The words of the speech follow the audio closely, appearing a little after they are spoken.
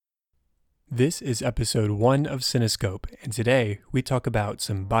This is episode 1 of Cinescope, and today we talk about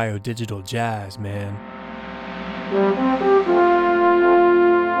some biodigital jazz, man.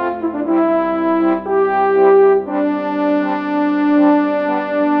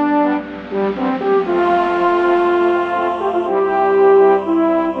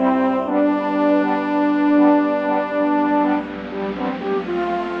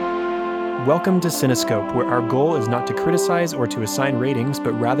 Welcome to Cinescope, where our goal is not to criticize or to assign ratings,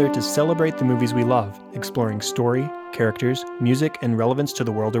 but rather to celebrate the movies we love, exploring story, characters, music, and relevance to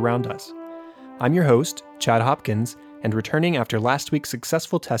the world around us. I'm your host, Chad Hopkins, and returning after last week's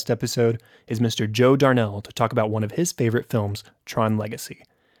successful test episode is Mr. Joe Darnell to talk about one of his favorite films, TRON Legacy.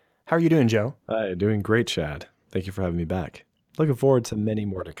 How are you doing, Joe? Hi, doing great, Chad. Thank you for having me back. Looking forward to many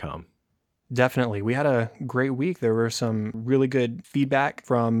more to come. Definitely. We had a great week. There were some really good feedback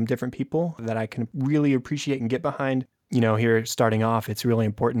from different people that I can really appreciate and get behind. You know, here starting off, it's really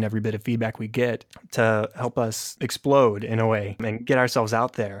important every bit of feedback we get to help us explode in a way and get ourselves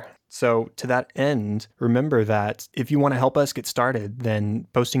out there. So to that end, remember that if you want to help us get started, then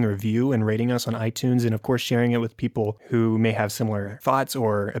posting a review and rating us on iTunes, and of course sharing it with people who may have similar thoughts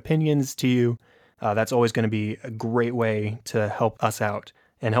or opinions to you, that's always going to be a great way to help us out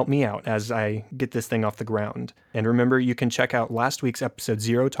and help me out as I get this thing off the ground. And remember, you can check out last week's episode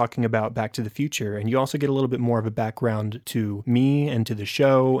 0 talking about Back to the Future, and you also get a little bit more of a background to me and to the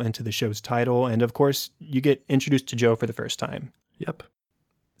show and to the show's title. And of course, you get introduced to Joe for the first time. Yep.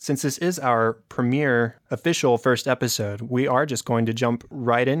 Since this is our premiere official first episode, we are just going to jump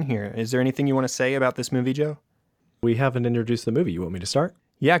right in here. Is there anything you want to say about this movie, Joe? We haven't introduced the movie. You want me to start?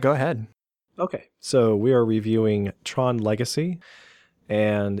 Yeah, go ahead. Okay. So we are reviewing TRON Legacy,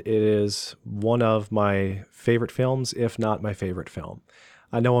 and it is one of my favorite films, if not my favorite film.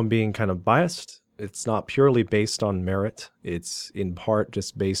 I know I'm being kind of biased. It's not purely based on merit. It's in part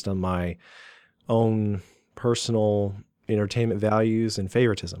just based on my own personal entertainment values and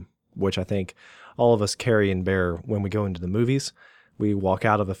favoritism, which I think all of us carry and bear when we go into the movies. We walk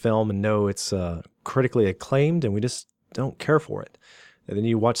out of a film and know it's critically acclaimed, and we just don't care for it. And then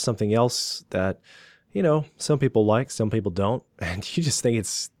you watch something else that, you know, some people like, some people don't, and you just think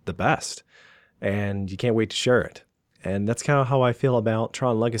it's the best, and you can't wait to share it. And that's kind of how I feel about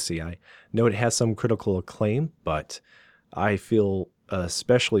TRON Legacy. I know it has some critical acclaim, but I feel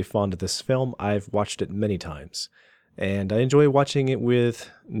especially fond of this film. I've watched it many times, and I enjoy watching it with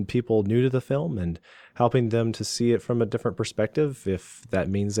people new to the film and helping them to see it from a different perspective, if that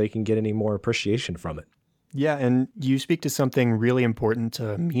means they can get any more appreciation from it. Yeah, and you speak to something really important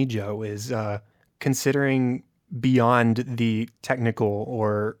to me, Joe, is considering beyond the technical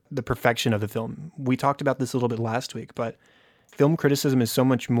or the perfection of the film. We talked about this a little bit last week, but film criticism is so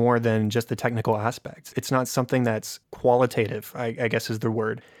much more than just the technical aspects. It's not something that's qualitative, I guess is the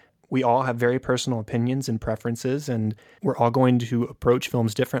word. We all have very personal opinions and preferences, and we're all going to approach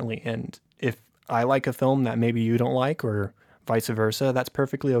films differently. And if I like a film that maybe you don't like, or vice versa, that's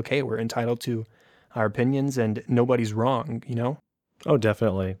perfectly okay. We're entitled to our opinions, and nobody's wrong, you know? Oh,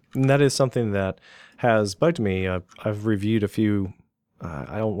 definitely. And that is something that has bugged me. I've reviewed a few,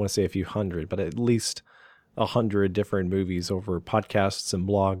 I don't want to say a few hundred, but at least 100 different movies over podcasts and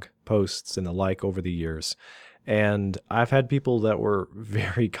blog posts and the like over the years. And I've had people that were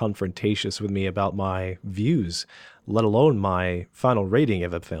very confrontatious with me about my views, let alone my final rating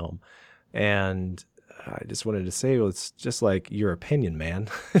of a film. And I just wanted to say, well, it's just like your opinion, man.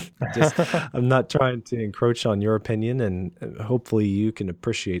 I'm not trying to encroach on your opinion, and hopefully you can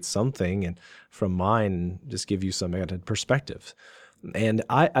appreciate something and from mine and just give you some added perspective. And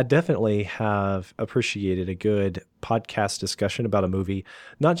I definitely have appreciated a good podcast discussion about a movie,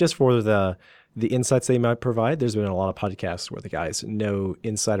 not just for the insights they might provide. There's been a lot of podcasts where the guys know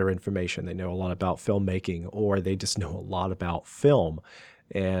insider information. They know a lot about filmmaking, or they just know a lot about film.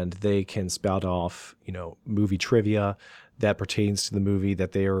 And they can spout off, you know, movie trivia that pertains to the movie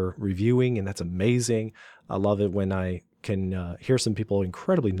that they are reviewing, and that's amazing. I love it when I can hear some people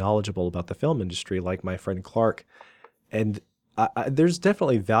incredibly knowledgeable about the film industry, like my friend Clark. And there's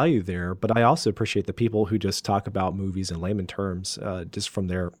definitely value there, but I also appreciate the people who just talk about movies in layman terms, just from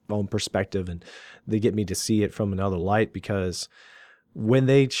their own perspective, and they get me to see it from another light, because when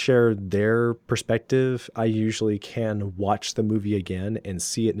they share their perspective, I usually can watch the movie again and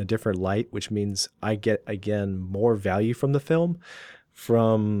see it in a different light, which means I get, again, more value from the film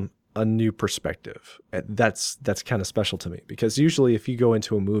from a new perspective. That's kind of special to me, because usually if you go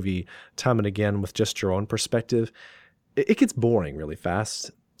into a movie time and again with just your own perspective, it gets boring really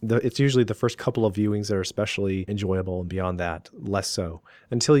fast. It's usually the first couple of viewings that are especially enjoyable, and beyond that, less so,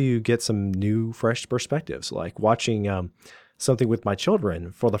 until you get some new, fresh perspectives, like watching something with my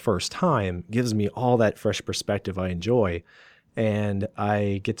children for the first time gives me all that fresh perspective I enjoy. And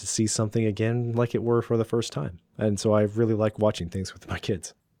I get to see something again like it were for the first time. And so I really like watching things with my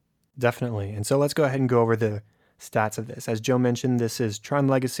kids. Definitely. And so let's go ahead and go over the stats of this. As Joe mentioned, this is Tron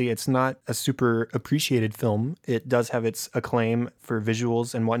Legacy. It's not a super appreciated film. It does have its acclaim for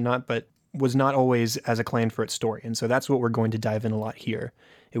visuals and whatnot, but was not always as acclaimed for its story. And so that's what we're going to dive in a lot here.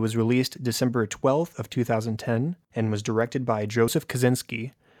 It was released December 12th of 2010 and was directed by Joseph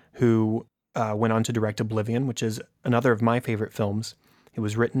Kosinski, who went on to direct Oblivion, which is another of my favorite films. It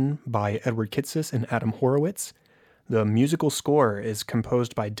was written by Edward Kitsis and Adam Horowitz. The musical score is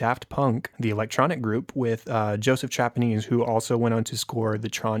composed by Daft Punk, the electronic group, with Joseph Trapanese, who also went on to score the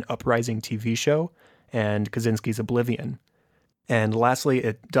Tron Uprising TV show and Kaczynski's Oblivion. And lastly,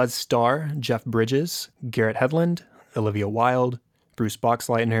 it does star Jeff Bridges, Garrett Hedlund, Olivia Wilde, Bruce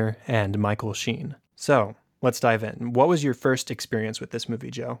Boxleitner, and Michael Sheen. So let's dive in. What was your first experience with this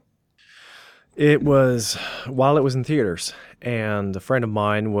movie, Joe? It was while it was in theaters, and a friend of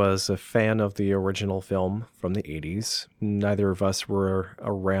mine was a fan of the original film from the 80s. Neither of us were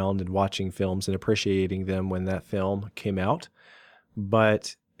around and watching films and appreciating them when that film came out,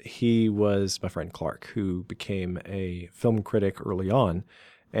 but he was my friend Clark, who became a film critic early on,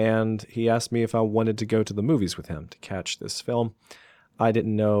 and he asked me if I wanted to go to the movies with him to catch this film. I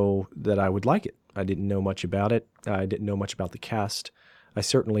didn't know that I would like it. I didn't know much about it. I didn't know much about the cast. I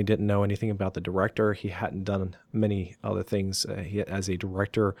certainly didn't know anything about the director. He hadn't done many other things as a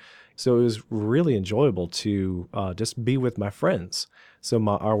director. So it was really enjoyable to just be with my friends. So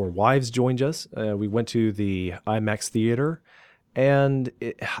our wives joined us. We went to the IMAX theater, and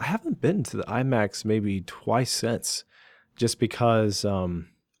I haven't been to the IMAX maybe twice since, just because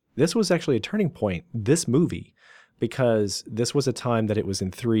this was actually a turning point, this movie, because this was a time that it was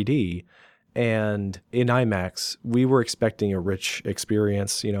in 3D. And in IMAX, we were expecting a rich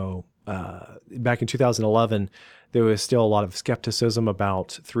experience. Back in 2011, there was still a lot of skepticism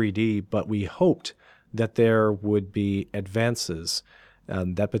about 3D, but we hoped that there would be advances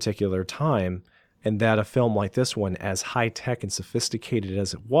that particular time, and that a film like this one, as high-tech and sophisticated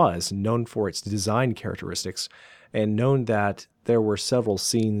as it was, known for its design characteristics, and known that there were several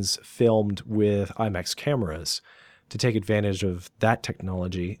scenes filmed with IMAX cameras, to take advantage of that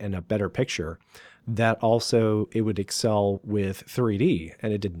technology and a better picture, that also it would excel with 3D,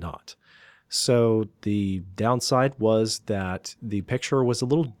 and it did not. So the downside was that the picture was a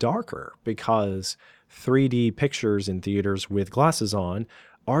little darker, because 3D pictures in theaters with glasses on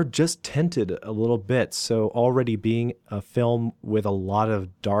are just tinted a little bit. So already being a film with a lot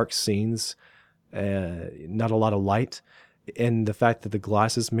of dark scenes, not a lot of light, and the fact that the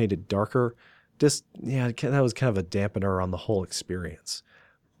glasses made it darker, that was kind of a dampener on the whole experience.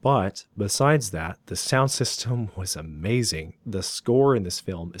 But besides that, the sound system was amazing. The score in this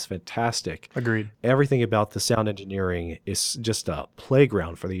film is fantastic. Agreed. Everything about the sound engineering is just a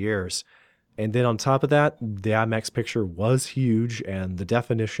playground for the ears. And then on top of that, the IMAX picture was huge, and the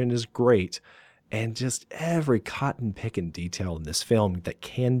definition is great. And just every cotton picking detail in this film that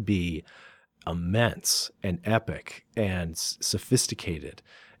can be immense and epic and sophisticated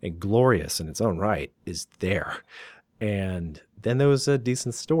and glorious in its own right is there. And then there was a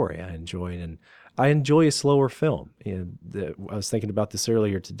decent story I enjoyed, and I enjoy a slower film. I was thinking about this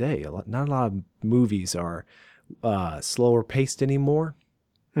earlier today. Not a lot of movies are slower paced anymore.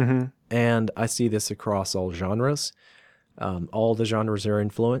 Mm-hmm. And I see this across all genres. All the genres are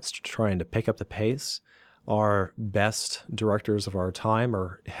influenced, trying to pick up the pace. Our best directors of our time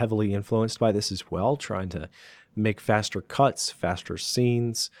are heavily influenced by this as well, trying to make faster cuts, faster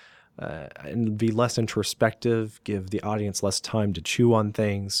scenes, and be less introspective, give the audience less time to chew on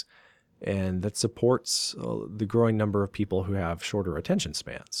things. And that supports the growing number of people who have shorter attention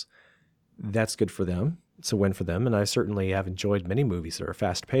spans. That's good for them. It's a win for them. And I certainly have enjoyed many movies that are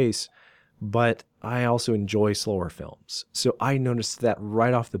fast paced, but I also enjoy slower films. So I noticed that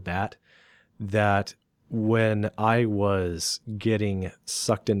right off the bat, that when I was getting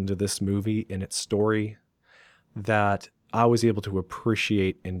sucked into this movie and its story, that I was able to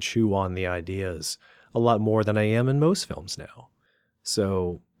appreciate and chew on the ideas a lot more than I am in most films now.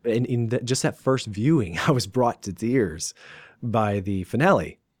 So just that first viewing, I was brought to tears by the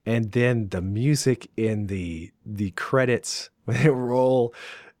finale. And then the music in the credits, when they roll,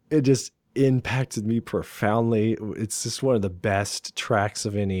 it just impacted me profoundly. It's just one of the best tracks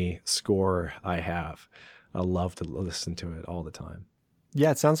of any score I have. I love to listen to it all the time.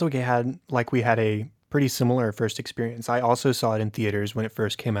 Yeah, it sounds like we had a pretty similar first experience. I also saw it in theaters when it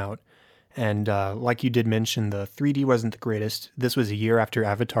first came out. And like you did mention, the 3D wasn't the greatest. This was a year after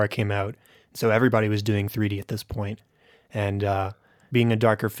Avatar came out, so everybody was doing 3D at this point. And being a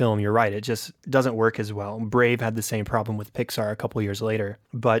darker film, you're right, it just doesn't work as well. Brave had the same problem with Pixar a couple years later.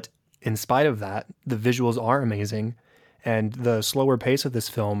 But in spite of that, the visuals are amazing. And the slower pace of this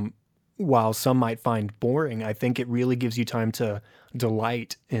film, while some might find boring, I think it really gives you time to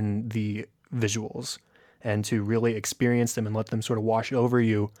delight in the visuals and to really experience them and let them sort of wash over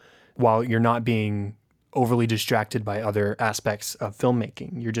you while you're not being overly distracted by other aspects of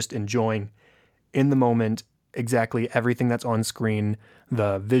filmmaking. You're just enjoying in the moment exactly everything that's on screen,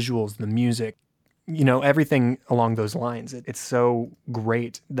 the visuals, the music, everything along those lines. It's so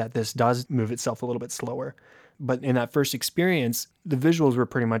great that this does move itself a little bit slower. But in that first experience, the visuals were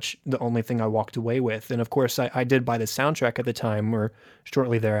pretty much the only thing I walked away with. And of course, I did buy the soundtrack at the time or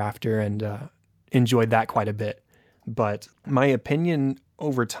shortly thereafter and enjoyed that quite a bit. But my opinion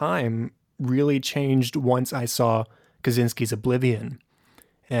over time really changed once I saw Kaczynski's Oblivion.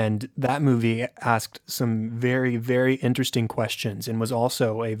 And that movie asked some very, very interesting questions and was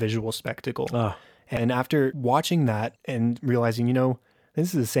also a visual spectacle. Ah, And after watching that and realizing, this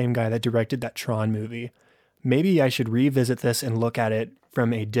is the same guy that directed that Tron movie, maybe I should revisit this and look at it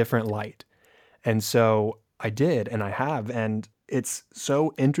from a different light. And so I did, and I have. And it's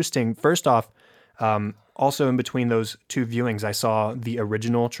so interesting. First off, also in between those two viewings, I saw the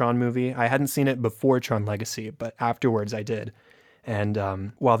original Tron movie. I hadn't seen it before Tron Legacy, but afterwards I did.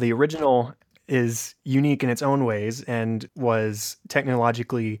 And while the original is unique in its own ways and was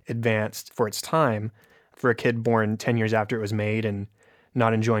technologically advanced for its time, for a kid born 10 years after it was made and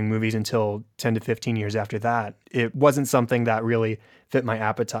not enjoying movies until 10 to 15 years after that, it wasn't something that really fit my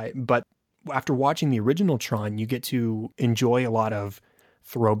appetite. But after watching the original Tron, you get to enjoy a lot of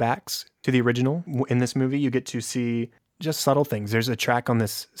throwbacks to the original. In this movie, you get to see just subtle things. There's a track on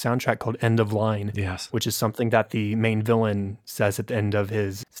this soundtrack called End of Line, yes. which is something that the main villain says at the end of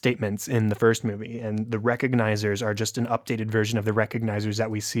his statements in the first movie. And the recognizers are just an updated version of the recognizers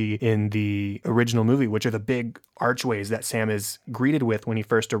that we see in the original movie, which are the big archways that Sam is greeted with when he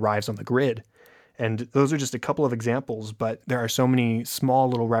first arrives on the grid. And those are just a couple of examples, but there are so many small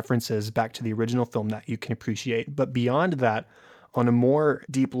little references back to the original film that you can appreciate. But beyond that, on a more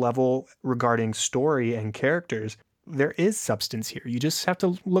deep level regarding story and characters, there is substance here. You just have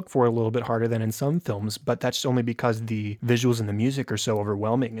to look for it a little bit harder than in some films, but that's only because the visuals and the music are so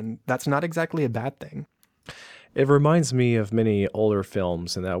overwhelming, and that's not exactly a bad thing. It reminds me of many older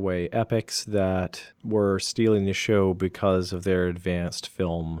films in that way, epics that were stealing the show because of their advanced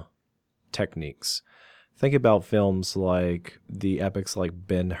film techniques. Think about films like the epics like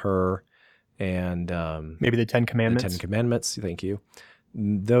Ben-Hur and Maybe the Ten the Commandments. Ten Commandments, thank you.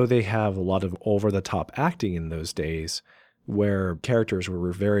 Though they have a lot of over-the-top acting in those days, where characters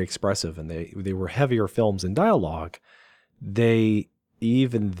were very expressive and they were heavier films in dialogue, they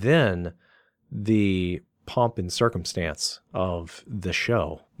even then the pomp and circumstance of the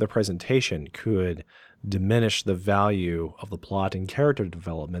show, the presentation could diminish the value of the plot and character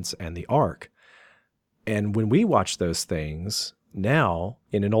developments and the arc. And when we watch those things now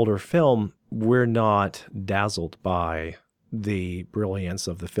in an older film, we're not dazzled by the brilliance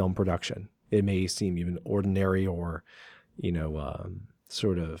of the film production. It may seem even ordinary or,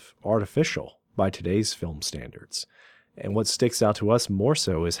 sort of artificial by today's film standards. And what sticks out to us more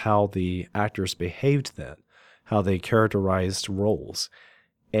so is how the actors behaved then, how they characterized roles.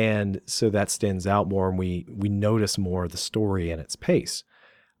 And so that stands out more and we notice more of the story and its pace.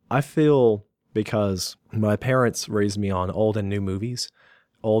 I feel because my parents raised me on old and new movies,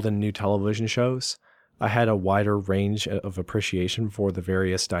 old and new television shows, I had a wider range of appreciation for the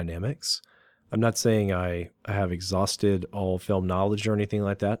various dynamics. I'm not saying I have exhausted all film knowledge or anything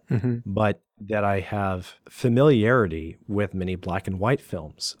like that, but that I have familiarity with many black and white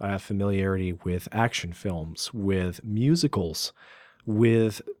films. I have familiarity with action films, with musicals,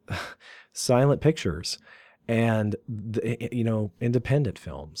 with silent pictures, and independent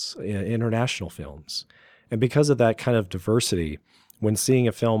films, international films. And because of that kind of diversity, when seeing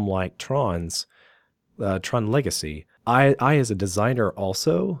a film like Tron Legacy, I as a designer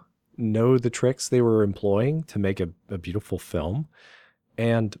also know the tricks they were employing to make a beautiful film.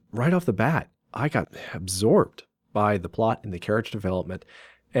 And right off the bat, I got absorbed by the plot and the character development.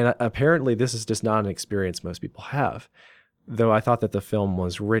 And apparently this is just not an experience most people have. Though I thought that the film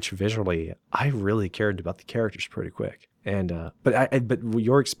was rich visually, I really cared about the characters pretty quick. And but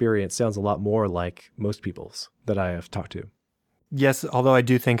your experience sounds a lot more like most people's that I have talked to. Yes, although I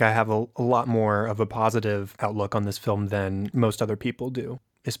do think I have a lot more of a positive outlook on this film than most other people do,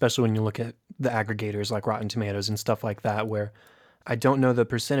 especially when you look at the aggregators like Rotten Tomatoes and stuff like that, where I don't know the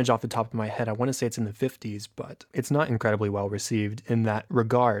percentage off the top of my head. I want to say it's in the 50s, but it's not incredibly well received in that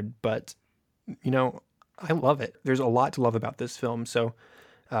regard. But, I love it. There's a lot to love about this film. So,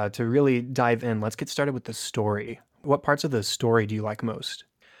 to really dive in, let's get started with the story. What parts of the story do you like most?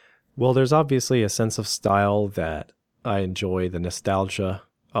 Well, there's obviously a sense of style that I enjoy, the nostalgia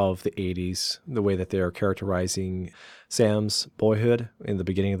of the 80s, the way that they are characterizing Sam's boyhood in the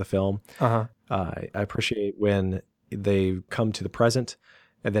beginning of the film. Uh huh. I appreciate when they come to the present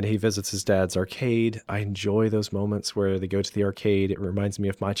and then he visits his dad's arcade. I enjoy those moments where they go to the arcade. It reminds me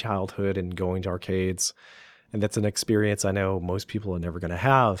of my childhood and going to arcades. And that's an experience I know most people are never going to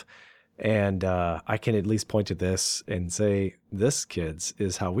have. And I can at least point to this and say, this, kids,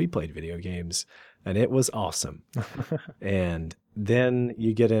 is how we played video games. And it was awesome. And then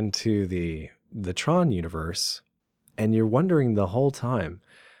you get into the Tron universe, and you're wondering the whole time,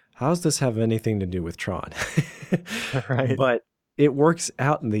 how does this have anything to do with Tron? Right. But it works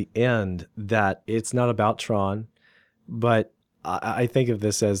out in the end that it's not about Tron, but I think of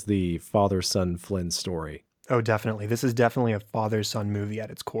this as the father-son Flynn story. Oh, definitely. This is definitely a father-son movie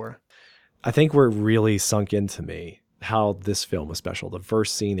at its core. I think where it really sunk into me how this film was special, the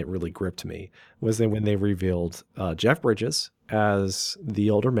first scene that really gripped me was then when they revealed Jeff Bridges as the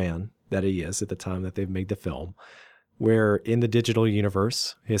older man that he is at the time that they've made the film, where in the digital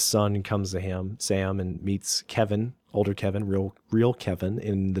universe, his son comes to him, Sam, and meets Kevin, older Kevin, real Kevin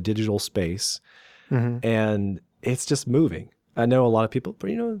in the digital space. Hmm. And it's just moving. I know a lot of people,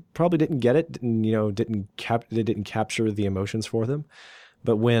 probably didn't get it, they didn't capture the emotions for them.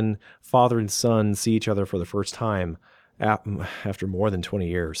 But when father and son see each other for the first time after more than 20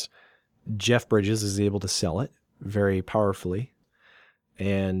 years, Jeff Bridges is able to sell it very powerfully.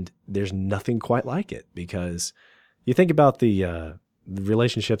 And there's nothing quite like it because you think about the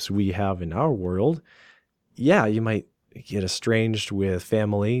relationships we have in our world. Yeah, you might get estranged with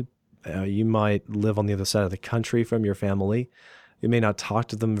family. You might live on the other side of the country from your family. You may not talk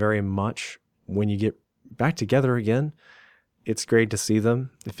to them very much. When you get back together again, it's great to see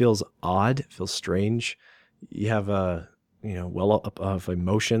them. It feels odd. It feels strange. You have a, well up of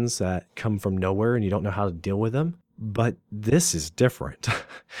emotions that come from nowhere and you don't know how to deal with them. But this is different.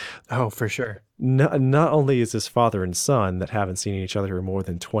 Oh, for sure. Not only is this father and son that haven't seen each other in more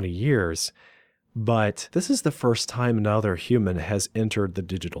than 20 years, but this is the first time another human has entered the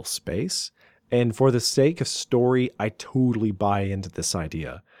digital space. And for the sake of story, I totally buy into this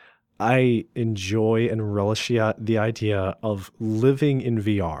idea. I enjoy and relish the idea of living in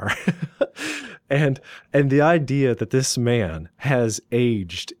VR. and the idea that this man has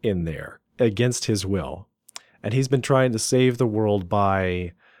aged in there against his will. And he's been trying to save the world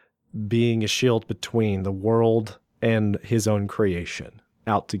by being a shield between the world and his own creation,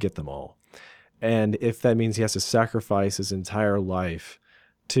 out to get them all. And if that means he has to sacrifice his entire life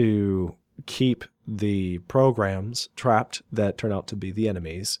to keep the programs trapped that turn out to be the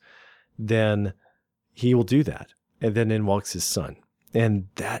enemies, then he will do that. And then in walks his son. And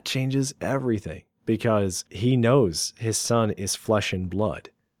that changes everything because he knows his son is flesh and blood.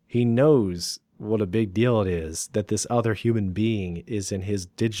 He knows what a big deal it is that this other human being is in his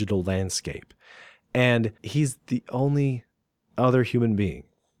digital landscape. And he's the only other human being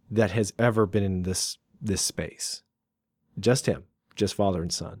that has ever been in this space. Just him, just father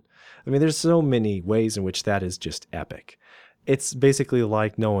and son. I mean, there's so many ways in which that is just epic. It's basically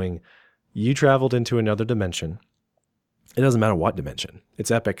like knowing you traveled into another dimension. It doesn't matter what dimension.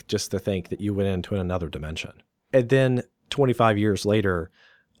 It's epic just to think that you went into another dimension. And then 25 years later,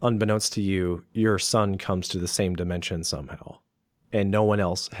 unbeknownst to you, your son comes to the same dimension somehow. And no one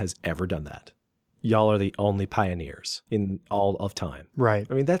else has ever done that. Y'all are the only pioneers in all of time. Right.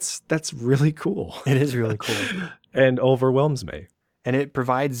 I mean, that's really cool. It is really cool. And overwhelms me. And it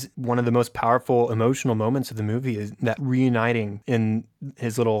provides one of the most powerful emotional moments of the movie is that reuniting in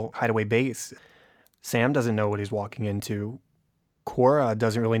his little hideaway base. Sam doesn't know what he's walking into. Cora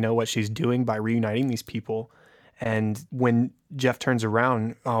doesn't really know what she's doing by reuniting these people. And when Jeff turns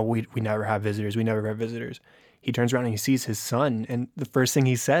around, oh, we never have visitors. We never have visitors. He turns around and he sees his son. And the first thing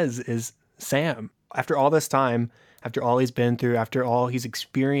he says is, Sam. After all this time, after all he's been through, after all he's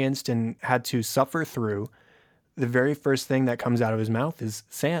experienced and had to suffer through, the very first thing that comes out of his mouth is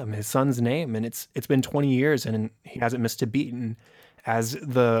Sam, his son's name. And it's been 20 years and he hasn't missed a beat. And as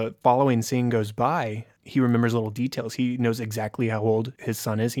the following scene goes by, he remembers little details. He knows exactly how old his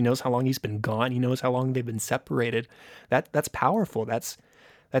son is. He knows how long he's been gone. He knows how long they've been separated. That's powerful. That's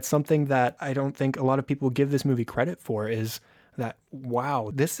something that I don't think a lot of people give this movie credit for is that, wow,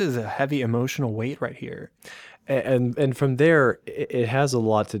 this is a heavy emotional weight right here. And from there, it has a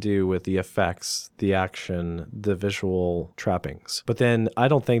lot to do with the effects, the action, the visual trappings. But then I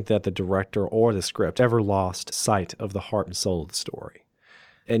don't think that the director or the script ever lost sight of the heart and soul of the story.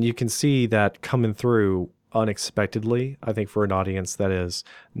 And you can see that coming through unexpectedly, I think, for an audience that is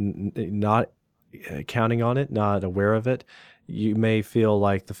not counting on it, not aware of it. You may feel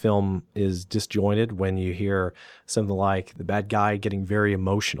like the film is disjointed when you hear something like the bad guy getting very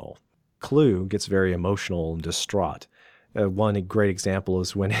emotional. Clue gets very emotional and distraught. One great example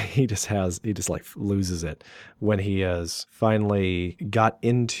is when he just like loses it when he has finally got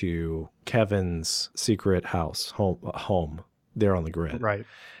into Kevin's secret home there on the grid. Right.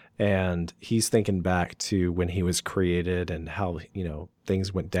 And he's thinking back to when he was created and how,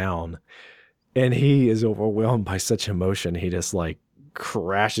 things went down. And he is overwhelmed by such emotion. He just like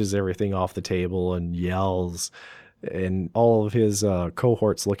crashes everything off the table and yells. And all of his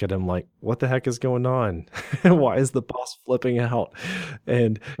cohorts look at him like, what the heck is going on? Why is the boss flipping out?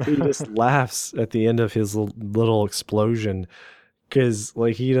 And he just laughs at the end of his little explosion because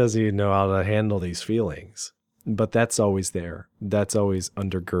like he doesn't even know how to handle these feelings. But that's always there. That's always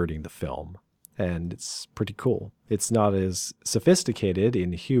undergirding the film. And it's pretty cool. It's not as sophisticated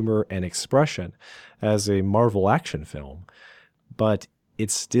in humor and expression as a Marvel action film, but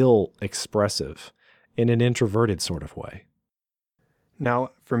it's still expressive in an introverted sort of way.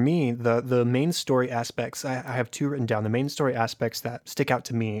 Now, for me, the main story aspects, I have two written down. The main story aspects that stick out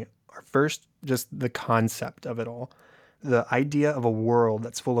to me are first, just the concept of it all. The idea of a world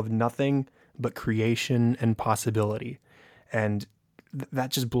that's full of nothing but creation and possibility. And that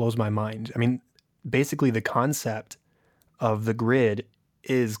just blows my mind. I mean, basically, the concept of the grid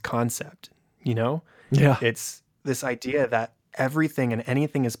is concept, you know? Yeah. It's this idea that everything and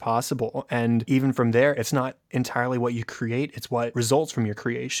anything is possible. And even from there, it's not entirely what you create, it's what results from your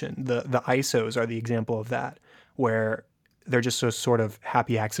creation. The ISOs are the example of that, where they're just a sort of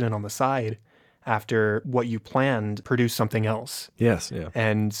happy accident on the side after what you planned produced something else. Yes. Yeah.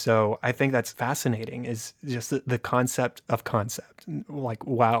 And so I think that's fascinating is just the concept of concept. Like,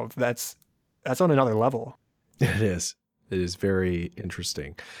 wow, that's on another level. It is. It is very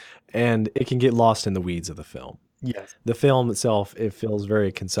interesting. And it can get lost in the weeds of the film. Yes. The film itself, it feels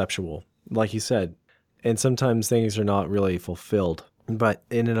very conceptual, like you said. And sometimes things are not really fulfilled. But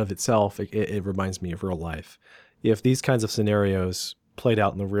in and of itself, it reminds me of real life. If these kinds of scenarios played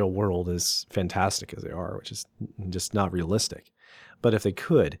out in the real world, as fantastic as they are, which is just not realistic, but if they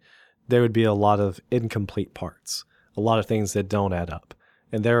could, there would be a lot of incomplete parts, a lot of things that don't add up.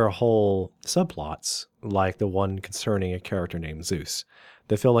 And there are whole subplots, like the one concerning a character named Zeus,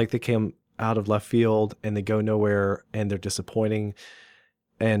 that feel like they came out of left field and they go nowhere and they're disappointing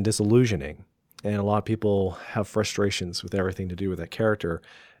and disillusioning. And a lot of people have frustrations with everything to do with that character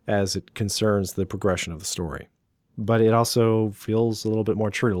as it concerns the progression of the story. But it also feels a little bit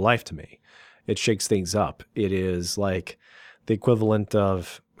more true to life to me. It shakes things up. It is like the equivalent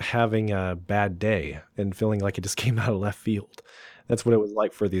of having a bad day and feeling like it just came out of left field. That's what it was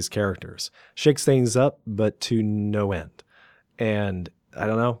like for these characters. Shakes things up, but to no end. And I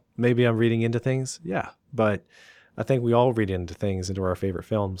don't know, maybe I'm reading into things. Yeah, but I think we all read into things into our favorite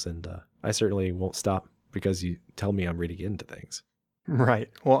films, and I certainly won't stop because you tell me I'm reading into things. Right.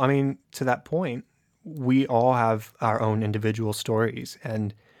 Well, I mean, to that point, we all have our own individual stories,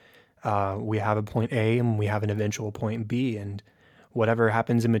 and we have a point A and we have an eventual point B, and whatever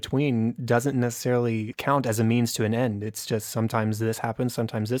happens in between doesn't necessarily count as a means to an end. It's just sometimes this happens,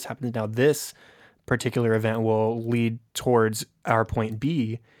 sometimes this happens. Now, this particular event will lead towards our point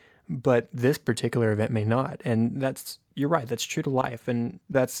B, but this particular event may not. And you're right, that's true to life. And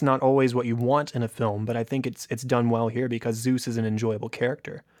that's not always what you want in a film, but I think it's done well here because Zeus is an enjoyable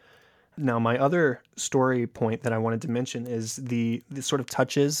character. Now, my other story point that I wanted to mention is the sort of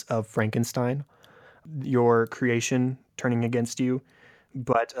touches of Frankenstein, your creation turning against you,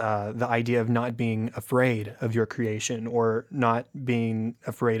 but the idea of not being afraid of your creation or not being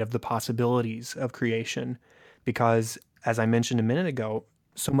afraid of the possibilities of creation. Because, as I mentioned a minute ago,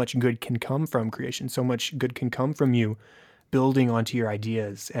 so much good can come from creation, so much good can come from you building onto your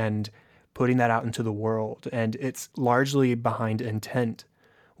ideas and putting that out into the world. And it's largely behind intent,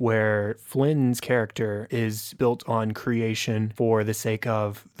 where Flynn's character is built on creation for the sake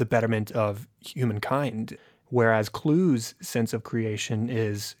of the betterment of humankind, whereas Clue's sense of creation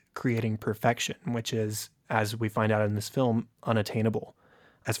is creating perfection, which is, as we find out in this film, unattainable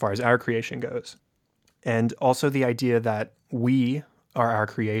as far as our creation goes. And also the idea that we are our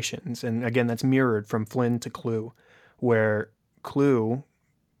creations. And again, that's mirrored from Flynn to Clue, where Clue,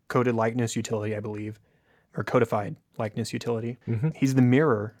 coded likeness utility, I believe, or codified likeness utility. Mm-hmm. He's the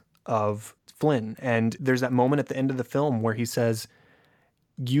mirror of Flynn. And there's that moment at the end of the film where he says,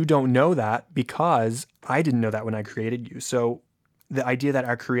 you don't know that because I didn't know that when I created you. So the idea that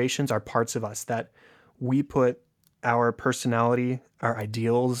our creations are parts of us, that we put our personality, our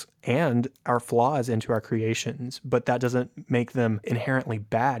ideals, and our flaws into our creations, but that doesn't make them inherently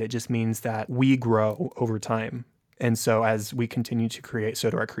bad. It just means that we grow over time. And so as we continue to create, so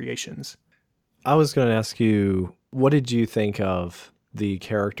do our creations. I was going to ask you, what did you think of the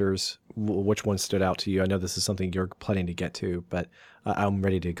characters? Which one stood out to you? I know this is something you're planning to get to, but I'm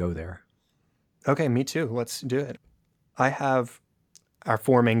ready to go there. Okay, me too. Let's do it. I have our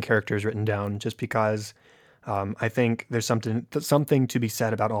four main characters written down just because I think there's something to be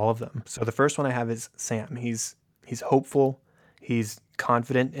said about all of them. So the first one I have is Sam. He's hopeful, he's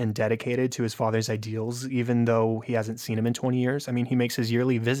confident and dedicated to his father's ideals, even though he hasn't seen him in 20 years. I mean, he makes his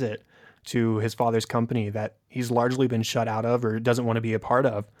yearly visit to his father's company that he's largely been shut out of or doesn't want to be a part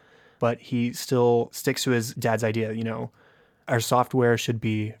of, but he still sticks to his dad's idea. Our software should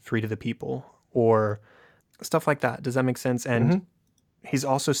be free to the people, or stuff like that. Does that make sense? And Hmm. he's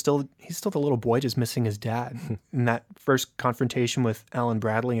still the little boy just missing his dad. In that first confrontation with Alan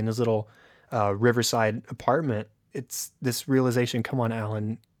Bradley in his little riverside apartment, it's this realization, come on,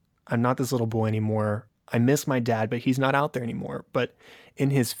 Alan, I'm not this little boy anymore. I miss my dad, but he's not out there anymore. But in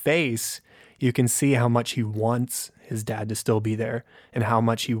his face, you can see how much he wants his dad to still be there and how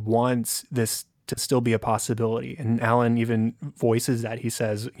much he wants this to still be a possibility. And Alan even voices that. He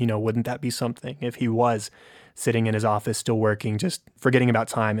says, wouldn't that be something if he was sitting in his office still working, just forgetting about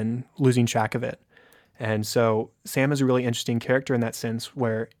time and losing track of it. And so Sam is a really interesting character in that sense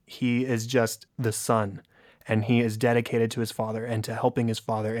where he is just the son and he is dedicated to his father and to helping his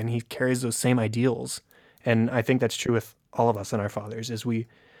father and he carries those same ideals. And I think that's true with all of us and our fathers is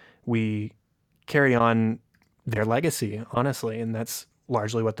we carry on their legacy, honestly, and that's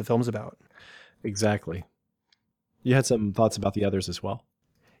largely what the film's about. Exactly. You had some thoughts about the others as well.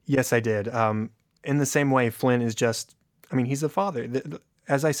 Yes, I did. In the same way, Flynn is just, I mean, he's a father.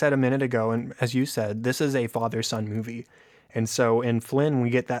 As I said a minute ago, and as you said, this is a father son movie. And so in Flynn,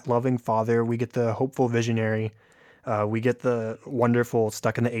 we get that loving father, we get the hopeful visionary, we get the wonderful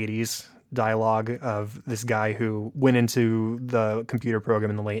stuck in the 80s dialogue of this guy who went into the computer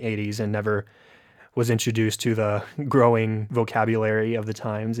program in the late 80s and never was introduced to the growing vocabulary of the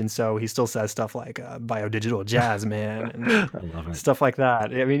times. And so he still says stuff like biodigital jazz, man, and I love it. stuff like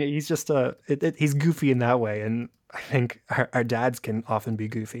that. I mean, he's just he's goofy in that way. And I think our dads can often be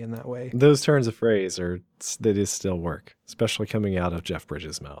goofy in that way. Those turns of phrase they just still work, especially coming out of Jeff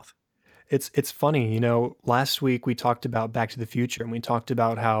Bridges' mouth. It's funny, last week we talked about Back to the Future and we talked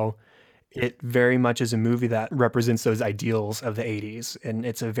about how it very much is a movie that represents those ideals of the 80s. And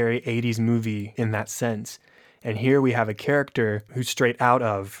it's a very 80s movie in that sense. And here we have a character who's straight out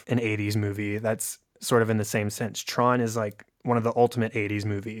of an 80s movie that's sort of in the same sense. Tron is like one of the ultimate 80s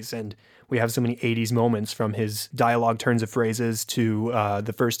movies. And we have so many 80s moments from his dialogue turns of phrases to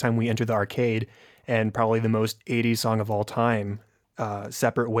the first time we enter the arcade and probably the most 80s song of all time.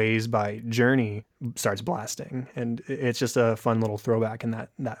 Separate Ways by Journey starts blasting. And it's just a fun little throwback in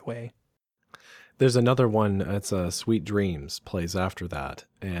that way. There's another one, it's Sweet Dreams, plays after that,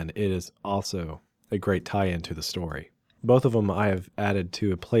 and it is also a great tie-in to the story. Both of them I have added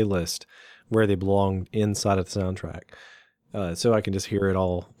to a playlist where they belong inside of the soundtrack, so I can just hear it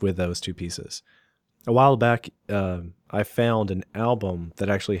all with those two pieces. A while back, I found an album that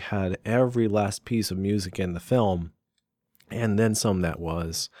actually had every last piece of music in the film, and then some that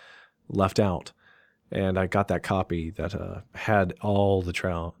was left out. And I got that copy that had all the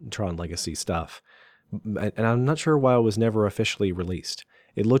Tron Legacy stuff. And I'm not sure why it was never officially released.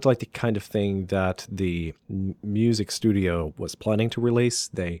 It looked like the kind of thing that the music studio was planning to release.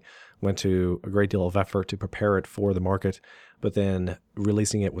 They went to a great deal of effort to prepare it for the market, but then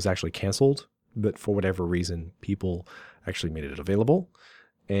releasing it was actually canceled. But for whatever reason, people actually made it available.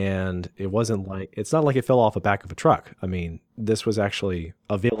 And it's not like it fell off the back of a truck. I mean, this was actually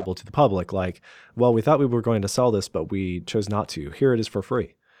available to the public. Like, well, we thought we were going to sell this, but we chose not to. Here it is for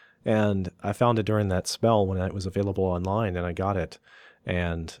free. And I found it during that spell when it was available online, and I got it.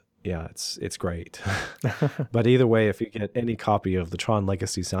 And yeah, it's great. But either way, if you get any copy of the Tron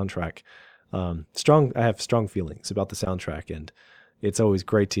Legacy soundtrack, I have strong feelings about the soundtrack, and it's always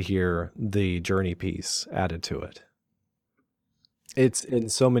great to hear the Journey piece added to it. It's in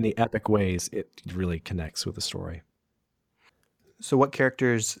so many epic ways, it really connects with the story. So, what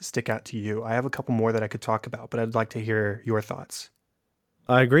characters stick out to you? I have a couple more that I could talk about, but I'd like to hear your thoughts.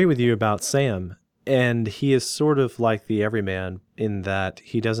 I agree with you about Sam, and he is sort of like the everyman in that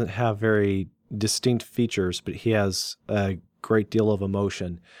he doesn't have very distinct features, but he has a great deal of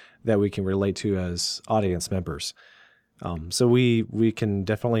emotion that we can relate to as audience members. So we can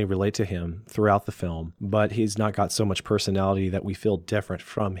definitely relate to him throughout the film, but he's not got so much personality that we feel different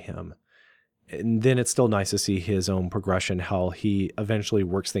from him. And then it's still nice to see his own progression, how he eventually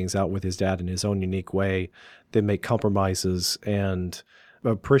works things out with his dad in his own unique way. They make compromises and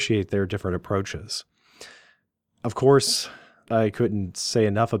appreciate their different approaches. Of course, I couldn't say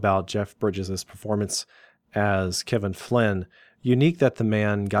enough about Jeff Bridges' performance as Kevin Flynn. Unique that the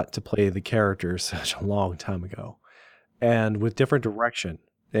man got to play the character such a long time ago and with different direction.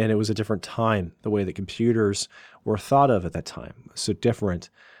 And it was a different time, the way that computers were thought of at that time. So different.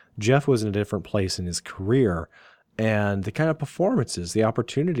 Jeff was in a different place in his career, and the kind of performances, the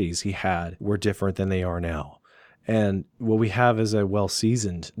opportunities he had were different than they are now. And what we have is a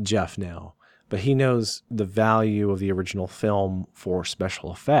well-seasoned Jeff now, but he knows the value of the original film for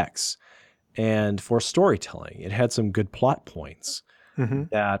special effects and for storytelling. It had some good plot points Hmm.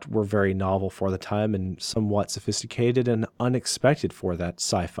 that were very novel for the time and somewhat sophisticated and unexpected for that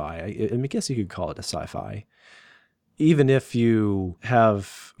sci-fi. I guess you could call it a sci-fi. Even if you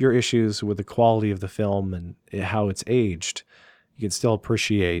have your issues with the quality of the film and how it's aged, you can still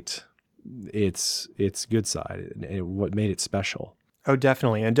appreciate its good side and what made it special. Oh,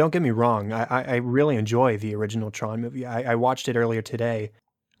 definitely. And don't get me wrong, I really enjoy the original Tron movie. I watched it earlier today.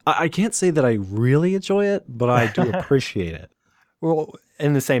 I can't say that I really enjoy it, but I do appreciate it. Well,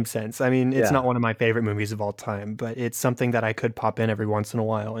 in the same sense. I mean, it's not Yeah. one of my favorite movies of all time, but it's something that I could pop in every once in a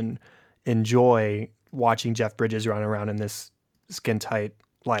while and enjoy watching Jeff Bridges run around in this skin tight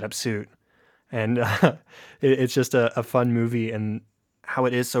light up suit. And it's just a fun movie, and how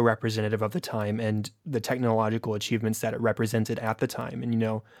it is so representative of the time and the technological achievements that it represented at the time.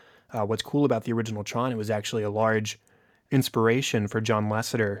 And what's cool about the original Tron, it was actually a large inspiration for John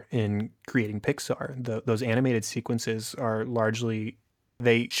Lasseter in creating Pixar. Those animated sequences are largely,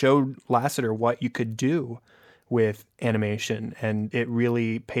 they showed Lasseter what you could do with animation, and it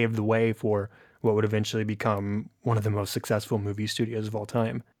really paved the way for what would eventually become one of the most successful movie studios of all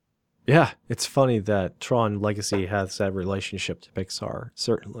time. Yeah, it's funny that Tron Legacy has that relationship to Pixar,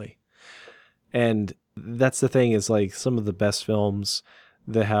 certainly. And that's the thing is like some of the best films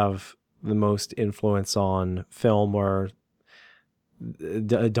that have the most influence on film are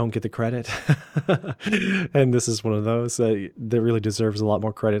don't get the credit. And this is one of those that really deserves a lot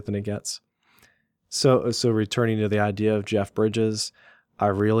more credit than it gets. So returning to the idea of Jeff Bridges, I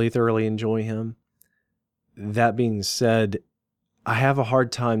really thoroughly enjoy him. That being said, I have a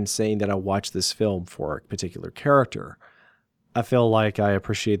hard time saying that I watch this film for a particular character. I feel like I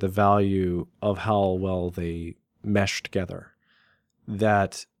appreciate the value of how well they mesh together.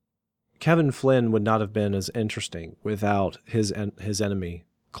 That Kevin Flynn would not have been as interesting without his enemy,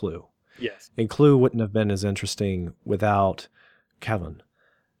 Clue. Yes. And Clue wouldn't have been as interesting without Kevin.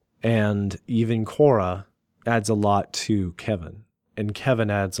 And even Cora adds a lot to Kevin, and Kevin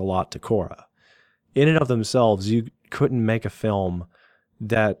adds a lot to Cora. In and of themselves, you couldn't make a film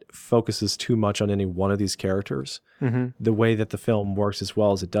that focuses too much on any one of these characters. Hmm. The way that the film works as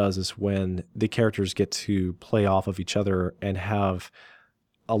well as it does is when the characters get to play off of each other and have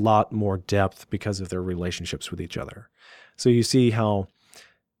a lot more depth because of their relationships with each other. So you see how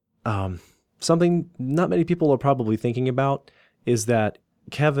something not many people are probably thinking about is that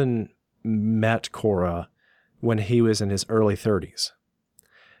Kevin met Cora when he was in his early 30s.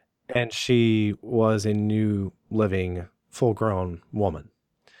 And she was a new living, full grown woman.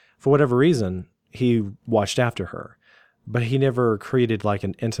 For whatever reason, he watched after her, but he never created like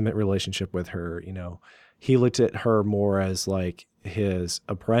an intimate relationship with her. He looked at her more as like his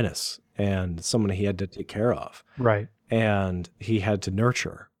apprentice and someone he had to take care of Right. and he had to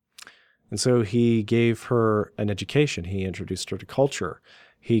nurture. And so he gave her an education. He introduced her to culture.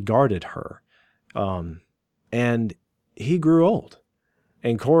 He guarded her. And he grew old.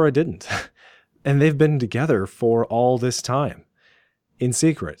 And Cora didn't. And they've been together for all this time in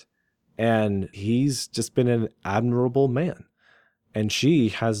secret. And he's just been an admirable man. And she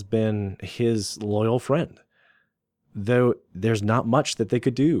has been his loyal friend. Though there's not much that they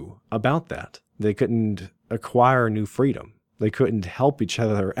could do about that. They couldn't acquire new freedom. They couldn't help each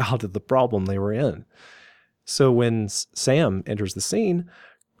other out of the problem they were in. So when Sam enters the scene,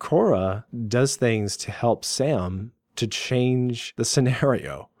 Cora does things to help Sam to change the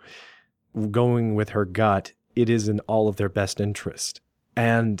scenario. Going with her gut, it is in all of their best interest.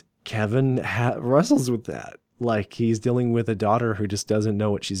 And Kevin wrestles with that. Like he's dealing with a daughter who just doesn't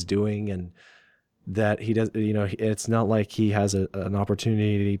know what she's doing, and that he does, it's not like he has an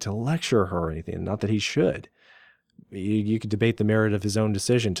opportunity to lecture her or anything. Not that he should. You could debate the merit of his own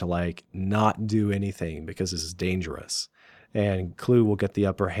decision to like not do anything because this is dangerous, and Clue will get the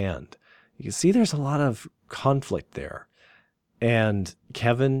upper hand. You can see there's a lot of conflict there. And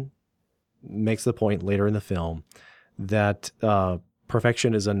Kevin makes the point later in the film that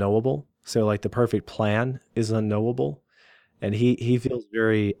perfection is unknowable, So like the perfect plan is unknowable. And he feels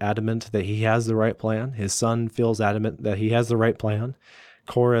very adamant that he has the right plan. His son feels adamant that he has the right plan.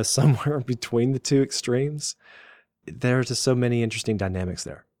 Cora is somewhere between the two extremes. There's just so many interesting dynamics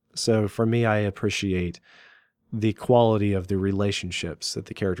there. So for me, I appreciate the quality of the relationships that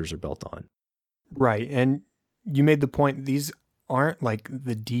the characters are built on. Right. And you made the point, these aren't like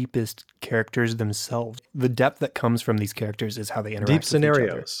the deepest characters themselves. The depth that comes from these characters is how they Deep interact with each other.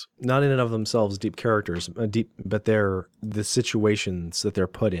 scenarios, not in and of themselves deep characters, deep, but they're the situations that they're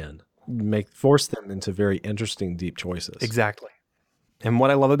put in make force them into very interesting deep choices. Exactly. And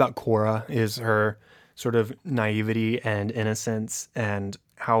what I love about Cora is her sort of naivety and innocence and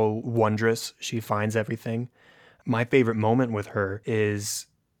how wondrous she finds everything. My favorite moment with her is,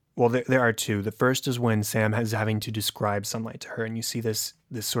 well, there are two. The first is when Sam is having to describe sunlight to her, and you see this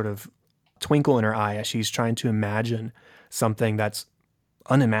sort of twinkle in her eye as she's trying to imagine something that's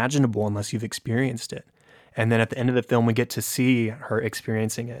unimaginable unless you've experienced it. And then at the end of the film, we get to see her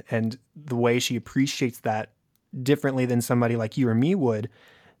experiencing it, and the way she appreciates that differently than somebody like you or me would,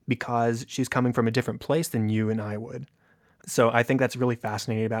 because she's coming from a different place than you and I would. So I think that's really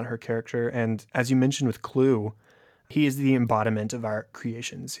fascinating about her character. And as you mentioned with Clue, he is the embodiment of our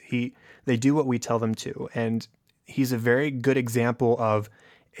creations. They do what we tell them to, and he's a very good example of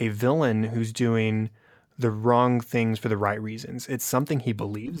a villain who's doing the wrong things for the right reasons. It's something he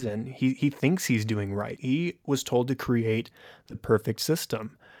believes in. He thinks he's doing right. He was told to create the perfect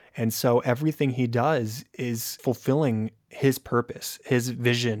system. And so everything he does is fulfilling his purpose, his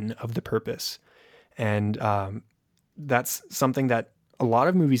vision of the purpose. And that's something that a lot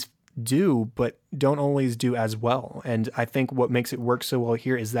of movies do, but don't always do as well. And I think what makes it work so well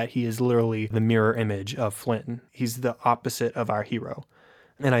here is that he is literally the mirror image of Flynn. He's the opposite of our hero.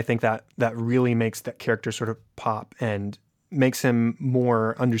 And I think that that really makes that character sort of pop and makes him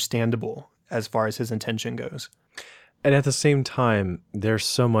more understandable as far as his intention goes. And at the same time, there's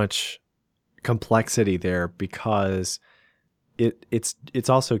so much complexity there because it's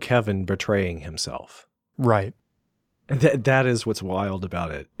also Kevin betraying himself. Right. And that is what's wild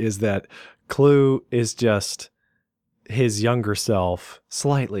about it, is that Clue is just his younger self,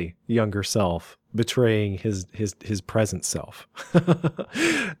 slightly younger self, betraying his present self.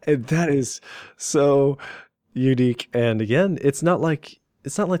 And that is so unique. And again, it's not like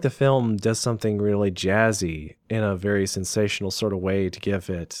the film does something really jazzy in a very sensational sort of way to give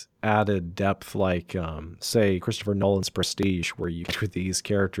it added depth, like say Christopher Nolan's Prestige, where you get with these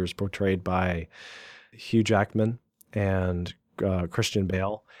characters portrayed by Hugh Jackman and Christian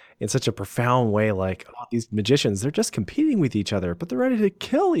Bale in such a profound way. Like, oh, these magicians, they're just competing with each other, but they're ready to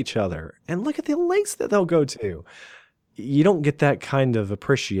kill each other. And look at the lengths that they'll go to. You don't get that kind of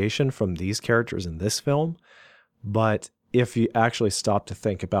appreciation from these characters in this film, but if you actually stop to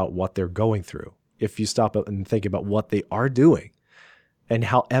think about what they're going through, if you stop and think about what they are doing and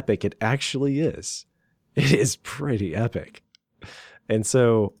how epic it actually is, it is pretty epic. And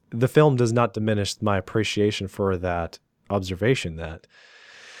so the film does not diminish my appreciation for that observation, that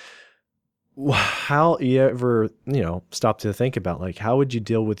how you ever, stop to think about, like, how would you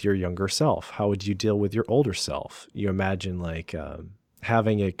deal with your younger self? How would you deal with your older self? You imagine like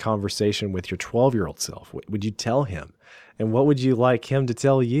having a conversation with your 12-year-old self. What would you tell him? And what would you like him to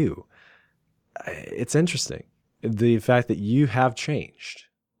tell you? It's interesting. The fact that you have changed.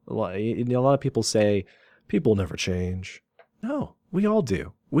 A lot of people say people never change. No, we all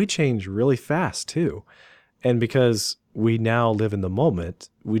do. We change really fast too. And because we now live in the moment,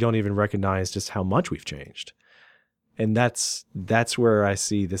 we don't even recognize just how much we've changed. And that's where I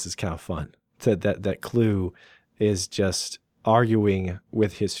see this is kind of fun. That Clue is just arguing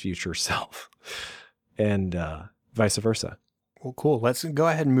with his future self, and vice versa. Well, cool. Let's go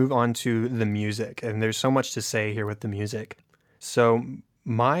ahead and move on to the music. And there's so much to say here with the music. So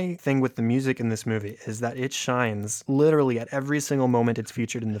my thing with the music in this movie is that it shines literally at every single moment it's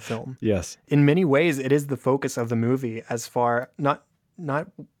featured in the film. Yes. In many ways, it is the focus of the movie, as far not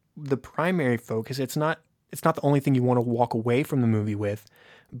the primary focus. It's not the only thing you want to walk away from the movie with,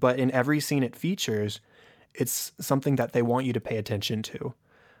 but in every scene it features, it's something that they want you to pay attention to.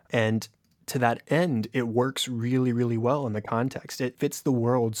 And to that end, it works really, really well in the context. It fits the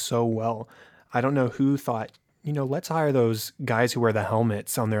world so well. I don't know who thought, let's hire those guys who wear the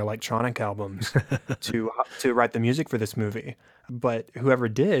helmets on their electronic albums to write the music for this movie. But whoever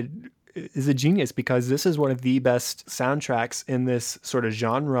did is a genius, because this is one of the best soundtracks in this sort of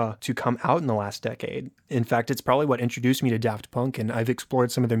genre to come out in the last decade. In fact, it's probably what introduced me to Daft Punk, and I've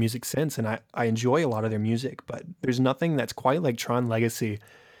explored some of their music since, and I enjoy a lot of their music, but there's nothing that's quite like Tron Legacy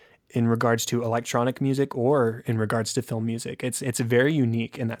in regards to electronic music or in regards to film music. It's very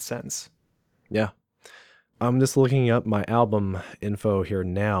unique in that sense. Yeah. I'm just looking up my album info here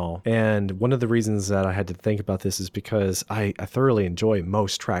now. And one of the reasons that I had to think about this is because I thoroughly enjoy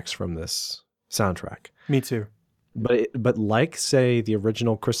most tracks from this soundtrack. Me too. But like, say, the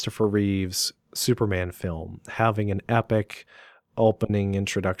original Christopher Reeves Superman film, having an epic opening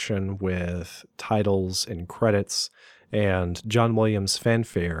introduction with titles and credits and John Williams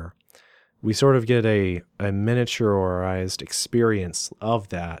fanfare, we sort of get a miniaturized experience of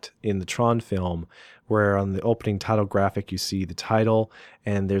that in the Tron film, where on the opening title graphic you see the title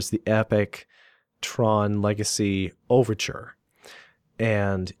and there's the epic Tron Legacy Overture.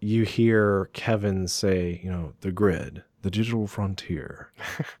 And you hear Kevin say, the grid, the digital frontier,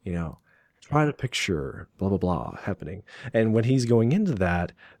 try to picture blah, blah, blah happening. And when he's going into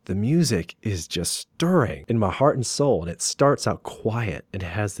that, the music is just stirring in my heart and soul. And it starts out quiet and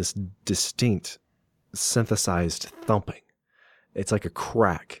has this distinct synthesized thumping. It's like a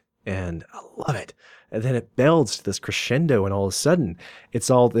crack, and I love it. And then it builds to this crescendo, and all of a sudden it's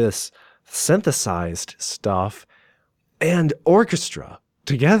all this synthesized stuff and orchestra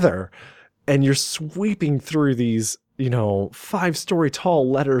together, and you're sweeping through these 5-story tall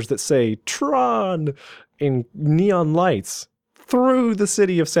letters that say Tron in neon lights through the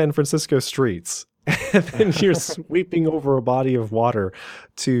city of San Francisco streets. And then you're sweeping over a body of water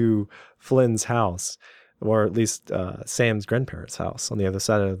to Flynn's house, or at least Sam's grandparents' house on the other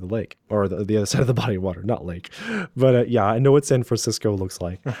side of the lake, or the other side of the body of water, not lake. But yeah, I know what San Francisco looks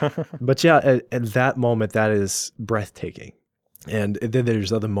like. But yeah, at that moment, that is breathtaking. And then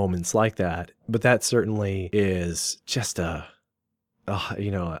there's other moments like that. But that certainly is just an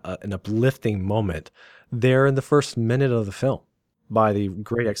uplifting moment there in the first minute of the film by the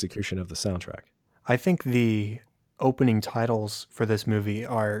great execution of the soundtrack. I think the opening titles for this movie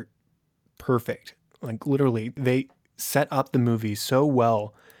are perfect. Like, literally, they set up the movie so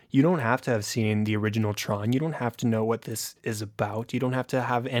well. You don't have to have seen the original Tron. You don't have to know what this is about. You don't have to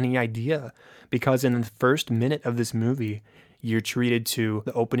have any idea, because in the first minute of this movie, you're treated to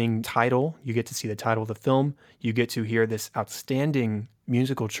the opening title. You get to see the title of the film. You get to hear this outstanding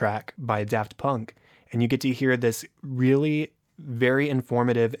musical track by Daft Punk. And you get to hear this really very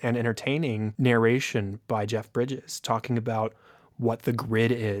informative and entertaining narration by Jeff Bridges talking about what the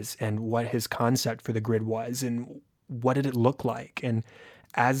grid is and what his concept for the grid was and what did it look like. And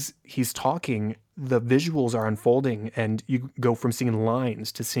as he's talking, the visuals are unfolding, and you go from seeing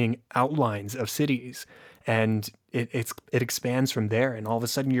lines to seeing outlines of cities, and it expands from there. And all of a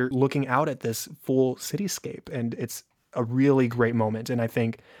sudden you're looking out at this full cityscape, and it's a really great moment. And I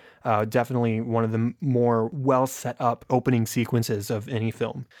think definitely one of the more well set up opening sequences of any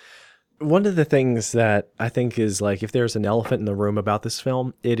film. One of the things that I think is, like, if there's an elephant in the room about this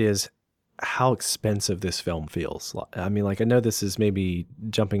film, it is how expensive this film feels. I mean, like, I know this is maybe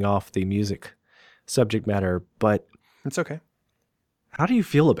jumping off the music subject matter, but It's okay. how do you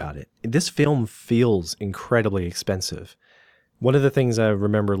feel about it? This film feels incredibly expensive. One of the things I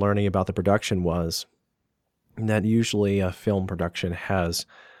remember learning about the production was that usually a film production has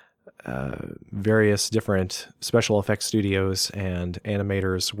various different special effects studios and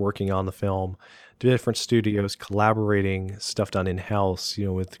animators working on the film, different studios collaborating, stuff done in-house,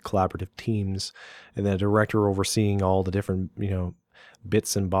 with collaborative teams, and then a director overseeing all the different,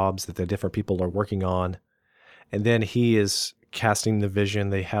 bits and bobs that the different people are working on. And then he is casting the vision.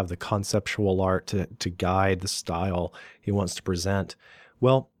 They have the conceptual art to guide the style he wants to present.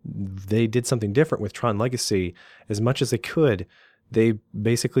 Well, they did something different with Tron Legacy. As much as they could, they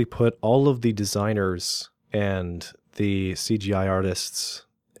basically put all of the designers and the CGI artists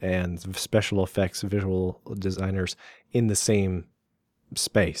and special effects visual designers in the same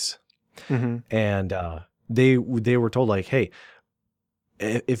space. Mm-hmm. And they were told, like, hey,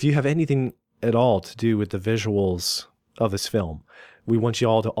 if you have anything at all to do with the visuals of this film, we want you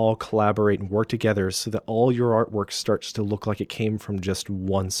all to all collaborate and work together so that all your artwork starts to look like it came from just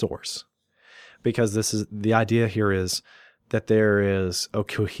one source. Because this is the idea here, is that there is a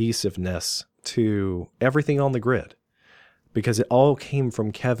cohesiveness to everything on the grid, because it all came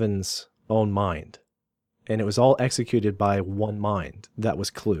from Kevin's own mind, and it was all executed by one mind. That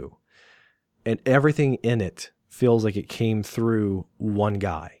was Clue. And everything in it feels like it came through one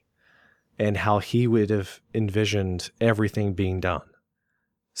guy, and how he would have envisioned everything being done.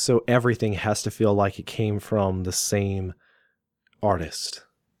 So everything has to feel like it came from the same artist.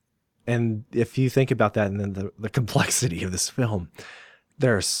 And if you think about that, and then the complexity of this film,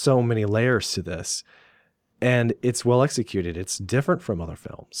 there are so many layers to this, and it's well executed. It's different from other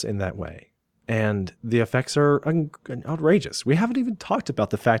films in that way. And the effects are outrageous. We haven't even talked about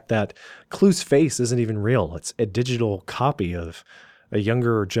the fact that Clue's face isn't even real. It's a digital copy of a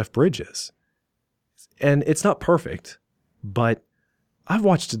younger Jeff Bridges. And it's not perfect, but I've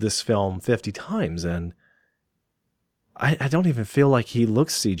watched this film 50 times and I don't even feel like he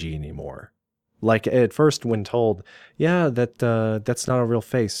looks CG anymore. Like at first when told, yeah, that's not a real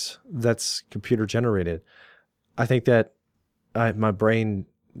face. That's computer generated. I think that my brain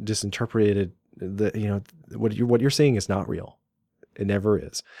just interpreted what you're seeing is not real. It never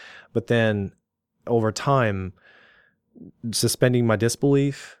is. But then over time, suspending my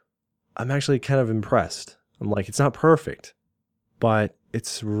disbelief, I'm actually kind of impressed. I'm like, it's not perfect, but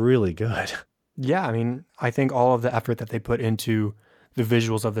it's really good. Yeah, I mean, I think all of the effort that they put into the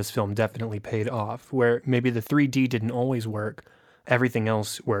visuals of this film definitely paid off. Where maybe the 3D didn't always work, everything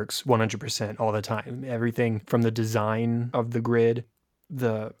else works 100% all the time. Everything from the design of the grid,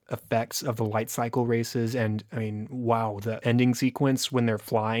 the effects of the light cycle races, and I mean, wow, the ending sequence when they're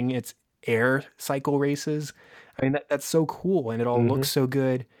flying, it's air cycle races. I mean, that's so cool and it all Hmm. looks so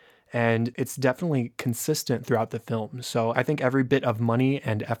good and it's definitely consistent throughout the film. So I think every bit of money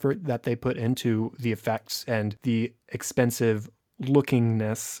and effort that they put into the effects and the expensive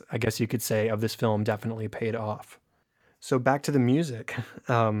lookingness, I guess you could say, of this film definitely paid off. So back to the music.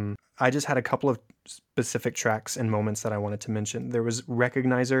 I just had a couple of specific tracks and moments that I wanted to mention. There was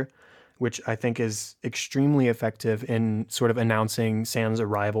Recognizer, which I think is extremely effective in sort of announcing Sam's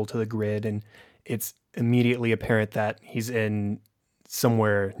arrival to the grid, and it's immediately apparent that he's in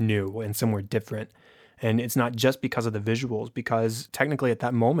somewhere new and somewhere different. And it's not just because of the visuals, because technically at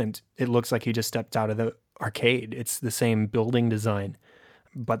that moment, it looks like he just stepped out of the arcade. It's the same building design,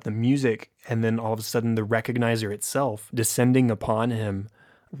 but the music and then all of a sudden the recognizer itself descending upon him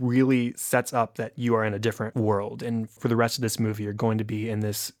really sets up that you are in a different world. And for the rest of this movie, you're going to be in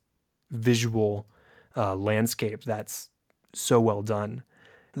this visual landscape that's so well done.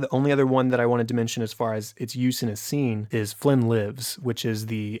 The only other one that I wanted to mention as far as its use in a scene is Flynn Lives, which is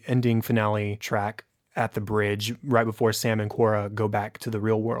the ending finale track at the bridge right before Sam and Cora go back to the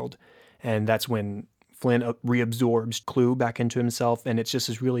real world. And that's when Flynn reabsorbs Clue back into himself. And it's just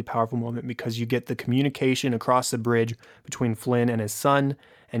this really powerful moment because you get the communication across the bridge between Flynn and his son,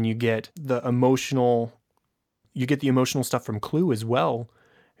 and you get the emotional stuff from Clue as well,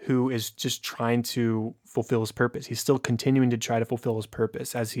 who is just trying to fulfill his purpose. He's still continuing to try to fulfill his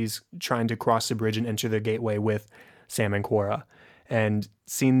purpose as he's trying to cross the bridge and enter the gateway with Sam and Cora. And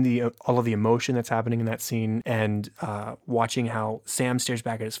seeing all of the emotion that's happening in that scene, and watching how Sam stares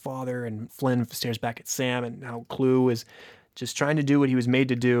back at his father and Flynn stares back at Sam, and how Clue is just trying to do what he was made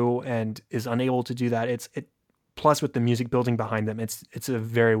to do and is unable to do that. It plus with the music building behind them, it's a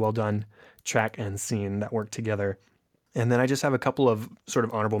very well done track and scene that work together. And then I just have a couple of sort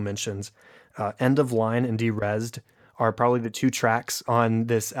of honorable mentions. End of Line and Derezzed are probably the two tracks on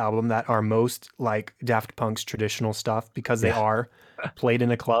this album that are most like Daft Punk's traditional stuff because they Yeah. are played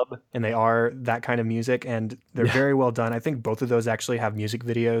in a club and they are that kind of music and they're Yeah. very well done. I think both of those actually have music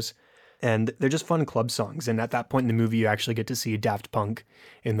videos and they're just fun club songs. And at that point in the movie, you actually get to see Daft Punk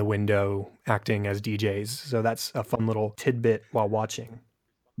in the window acting as DJs. So that's a fun little tidbit while watching.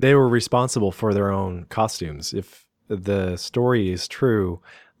 They were responsible for their own costumes. If the story is true,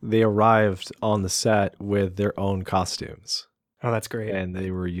 they arrived on the set with their own costumes Oh, that's great. and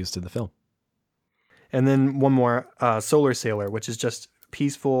they were used in the film. And then one more, Solar Sailor, which is just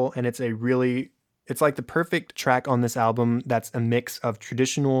peaceful and it's like the perfect track on this album that's a mix of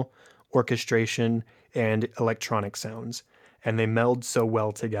traditional orchestration and electronic sounds. And they meld so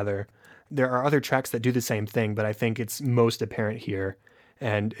well together. There are other tracks that do the same thing, but I think it's most apparent here.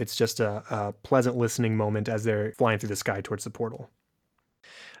 And it's just a pleasant listening moment as they're flying through the sky towards the portal.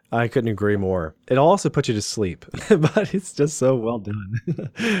 I couldn't agree more. It'll also put you to sleep, but it's just so well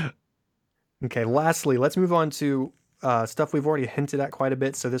done. Okay, lastly, let's move on to stuff we've already hinted at quite a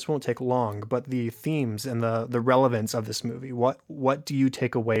bit, so this won't take long. But the themes and the relevance of this movie. What do you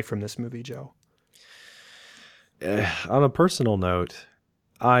take away from this movie, Joe? On a personal note,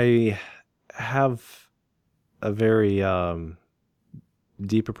 I have a very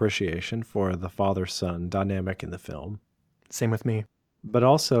deep appreciation for the father son dynamic in the film, Same with me. but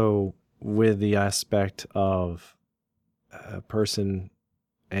also with the aspect of a person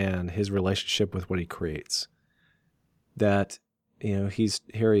and his relationship with what he creates. That, he's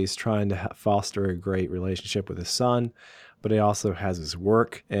trying to foster a great relationship with his son, but he also has his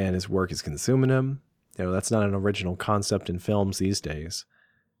work, and his work is consuming him. That's not an original concept in films these days,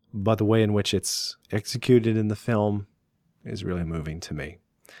 but the way in which it's executed in the film is really moving to me.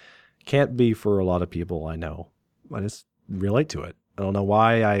 Can't be for a lot of people I know. I just relate to it. I don't know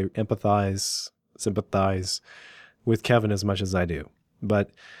why I sympathize with Kevin as much as I do,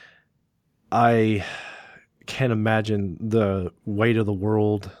 but I can't imagine the weight of the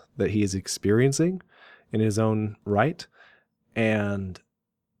world that he is experiencing in his own right, and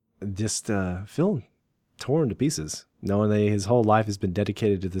just feeling torn to pieces, knowing that his whole life has been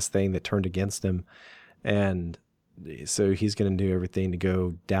dedicated to this thing that turned against him, and so he's going to do everything to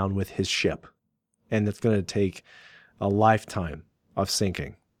go down with his ship, and it's going to take a lifetime of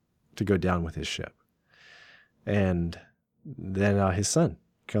sinking to go down with his ship. And then his son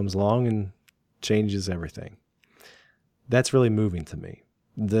comes along and changes everything. That's really moving to me.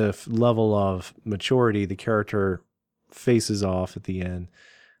 The level of maturity the character faces off at the end,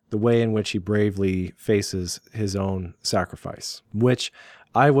 the way in which he bravely faces his own sacrifice, which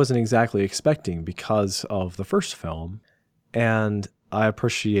I wasn't exactly expecting because of the first film. And I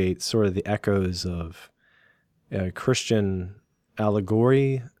appreciate sort of the echoes of Christian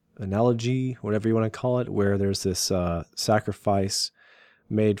analogy, whatever you want to call it, where there's this sacrifice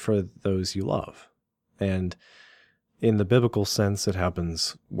made for those you love. And in the biblical sense, it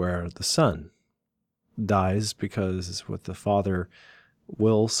happens where the son dies because it's what the father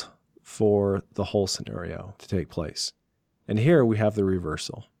wills for the whole scenario to take place. And here we have the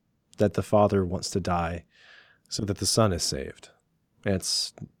reversal, that the father wants to die so that the son is saved.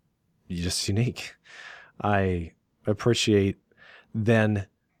 It's just unique. I appreciate then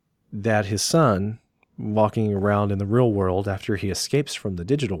that his son, walking around in the real world after he escapes from the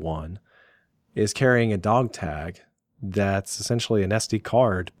digital one, is carrying a dog tag that's essentially an SD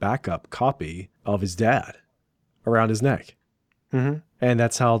card backup copy of his dad around his neck. Mm-hmm. And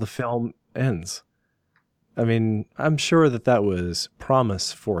that's how the film ends. I mean, I'm sure that was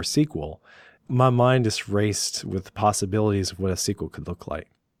promise for a sequel. My mind just raced with the possibilities of what a sequel could look like.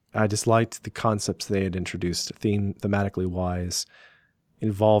 I just liked the concepts they had introduced, thematically wise,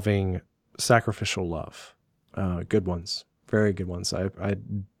 involving sacrificial love. Good ones, very good ones.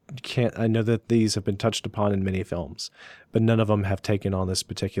 I know that these have been touched upon in many films, but none of them have taken on this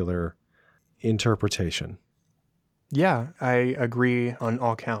particular interpretation. Yeah, I agree on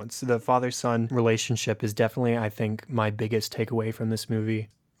all counts. The father-son relationship is definitely, I think, my biggest takeaway from this movie.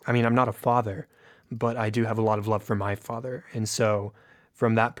 I mean, I'm not a father, but I do have a lot of love for my father. And so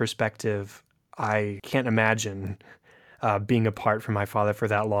from that perspective, I can't imagine being apart from my father for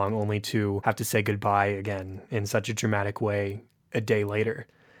that long, only to have to say goodbye again in such a dramatic way a day later.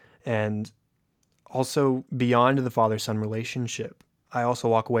 And also, beyond the father-son relationship, I also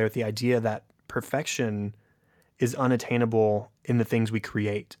walk away with the idea that perfection is unattainable in the things we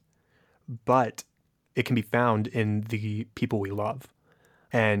create, but it can be found in the people we love.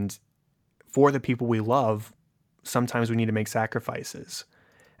 And for the people we love, sometimes we need to make sacrifices.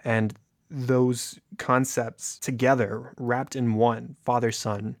 And those concepts together, wrapped in one, father,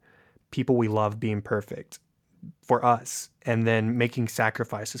 son, people we love being perfect for us, and then making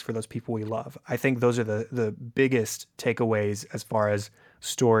sacrifices for those people we love. I think those are the biggest takeaways as far as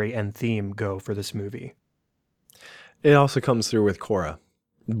story and theme go for this movie. It also comes through with Korra,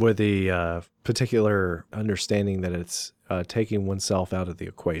 with the particular understanding that it's taking oneself out of the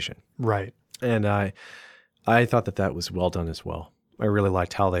equation. Right. And I thought that was well done as well. I really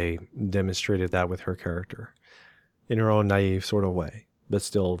liked how they demonstrated that with her character in her own naive sort of way, but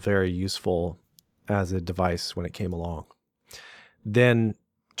still very useful as a device when it came along. Then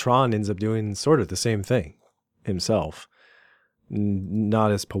Tron ends up doing sort of the same thing himself,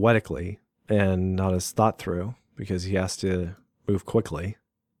 not as poetically and not as thought through, because he has to move quickly.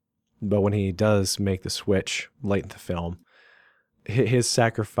 But when he does make the switch late in the film, his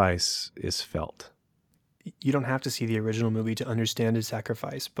sacrifice is felt. You don't have to see the original movie to understand his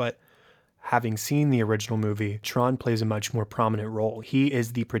sacrifice, but having seen the original movie, Tron plays a much more prominent role. He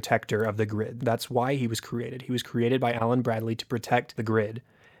is the protector of the grid. That's why he was created. He was created by Alan Bradley to protect the grid.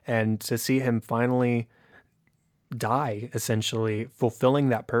 And to see him finally die, essentially fulfilling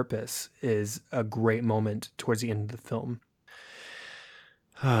that purpose, is a great moment towards the end of the film.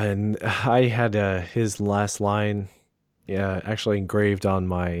 And I had his last line actually engraved on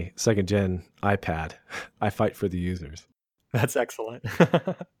my second gen iPad. I fight for the users. That's excellent.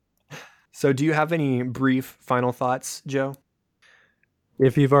 So do you have any brief final thoughts, Joe?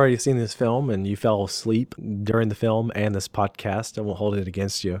 If you've already seen this film and you fell asleep during the film and this podcast, I won't hold it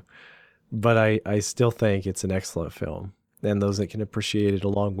against you. But I still think it's an excellent film. And those that can appreciate it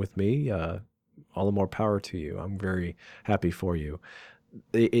along with me, all the more power to you. I'm very happy for you.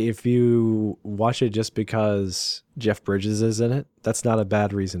 If you watch it just because Jeff Bridges is in it, that's not a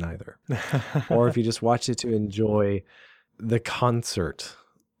bad reason either. Or if you just watch it to enjoy the concert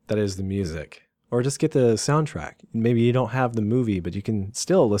that is the music, or just get the soundtrack. Maybe you don't have the movie, but you can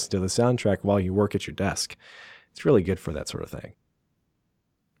still listen to the soundtrack while you work at your desk. It's really good for that sort of thing.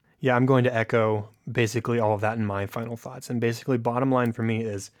 Yeah, I'm going to echo basically all of that in my final thoughts. And basically, bottom line for me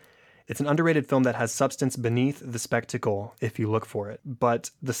is it's an underrated film that has substance beneath the spectacle if you look for it.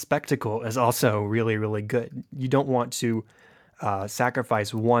 But the spectacle is also really, really good. You don't want to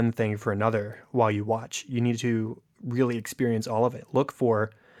sacrifice one thing for another while you watch. You need to really experience all of it. Look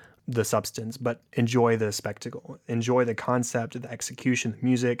for the substance, but enjoy the spectacle. Enjoy the concept, the execution, the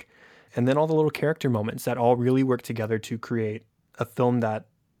music, and then all the little character moments that all really work together to create a film that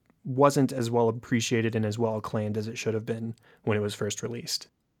wasn't as well appreciated and as well acclaimed as it should have been when it was first released.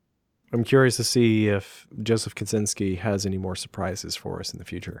 I'm curious to see if Joseph Kosinski has any more surprises for us in the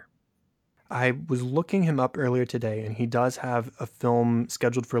future. I was looking him up earlier today, and he does have a film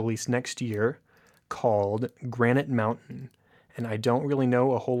scheduled for release next year called Granite Mountain. And I don't really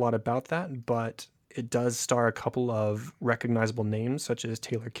know a whole lot about that, but it does star a couple of recognizable names, such as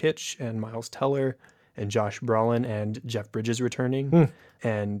Taylor Kitsch and Miles Teller and Josh Brolin and Jeff Bridges returning.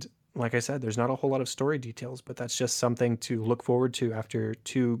 And like I said, there's not a whole lot of story details, but that's just something to look forward to after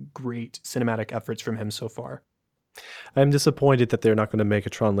two great cinematic efforts from him so far. I'm disappointed that they're not going to make a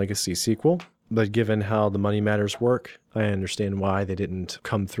Tron Legacy sequel, but given how the money matters work, I understand why they didn't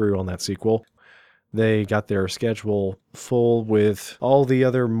come through on that sequel. They got their schedule full with all the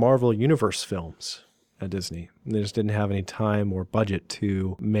other Marvel Universe films at Disney. They just didn't have any time or budget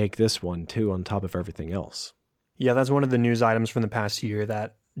to make this one too on top of everything else. Yeah, that's one of the news items from the past year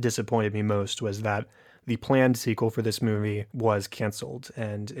that disappointed me most, was that the planned sequel for this movie was canceled,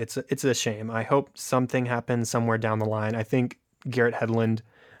 and it's a shame. I hope something happens somewhere down the line. I think Garrett Hedlund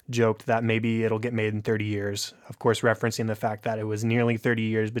joked that maybe it'll get made in 30 years, of course referencing the fact that it was nearly 30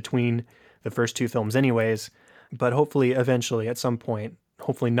 years between the first two films anyways, but hopefully eventually at some point,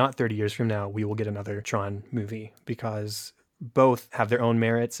 hopefully not 30 years from now, we will get another Tron movie, because both have their own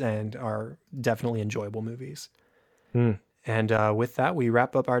merits and are definitely enjoyable movies. And with that, we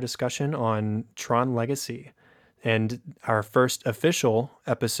wrap up our discussion on Tron Legacy and our first official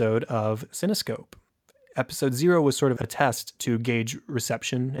episode of Cinescope. Episode 0 was sort of a test to gauge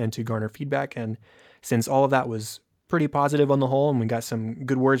reception and to garner feedback. And since all of that was pretty positive on the whole, and we got some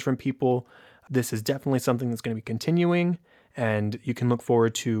good words from people, this is definitely something that's going to be continuing. And you can look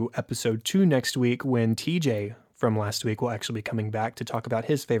forward to episode 2 next week, when TJ from last week will actually be coming back to talk about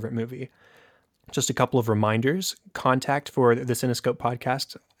his favorite movie. Just a couple of reminders. Contact for the Cinescope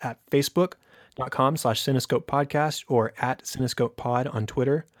podcast at facebook.com/Cinescope podcast or at Cinescope pod on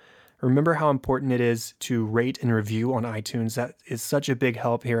Twitter. Remember how important it is to rate and review on iTunes. That is such a big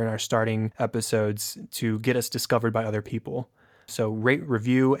help here in our starting episodes to get us discovered by other people. So rate,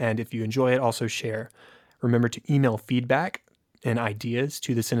 review, and if you enjoy it, also share. Remember to email feedback and ideas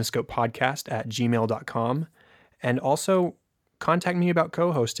to the Cinescope podcast at gmail.com. And also contact me about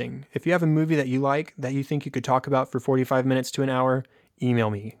co-hosting. If you have a movie that you like, that you think you could talk about for 45 minutes to an hour,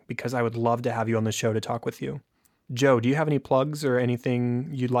 email me, because I would love to have you on the show to talk with you. Joe, do you have any plugs or anything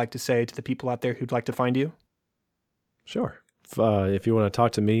you'd like to say to the people out there who'd like to find you? Sure. If you want to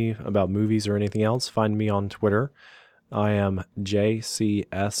talk to me about movies or anything else, find me on Twitter. I am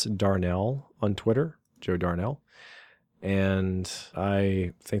JCS Darnell on Twitter, Joe Darnell. And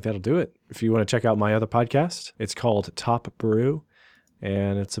I think that'll do it. If you want to check out my other podcast, it's called Top Brew,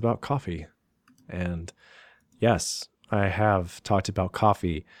 and it's about coffee. And yes, I have talked about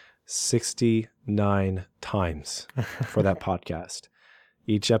coffee 69 times for that podcast.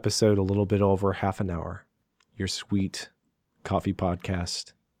 Each episode a little bit over half an hour. Your sweet coffee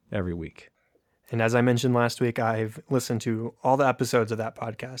podcast every week. And as I mentioned last week, I've listened to all the episodes of that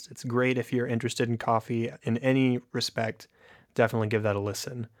podcast. It's great if you're interested in coffee in any respect. Definitely give that a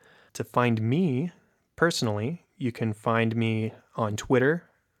listen. To find me personally, you can find me on Twitter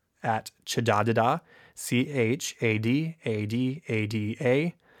at Chadadada,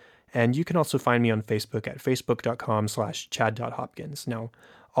 CHADADADA. And you can also find me on Facebook at facebook.com/chad.hopkins. Now,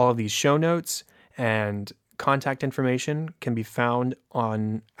 all of these show notes and contact information can be found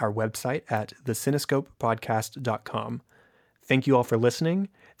on our website at thecinescopepodcast.com. Thank you all for listening.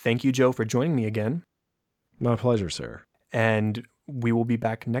 Thank you, Joe, for joining me again. My pleasure, sir. And we will be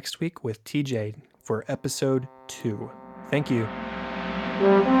back next week with TJ for episode 2. Thank you.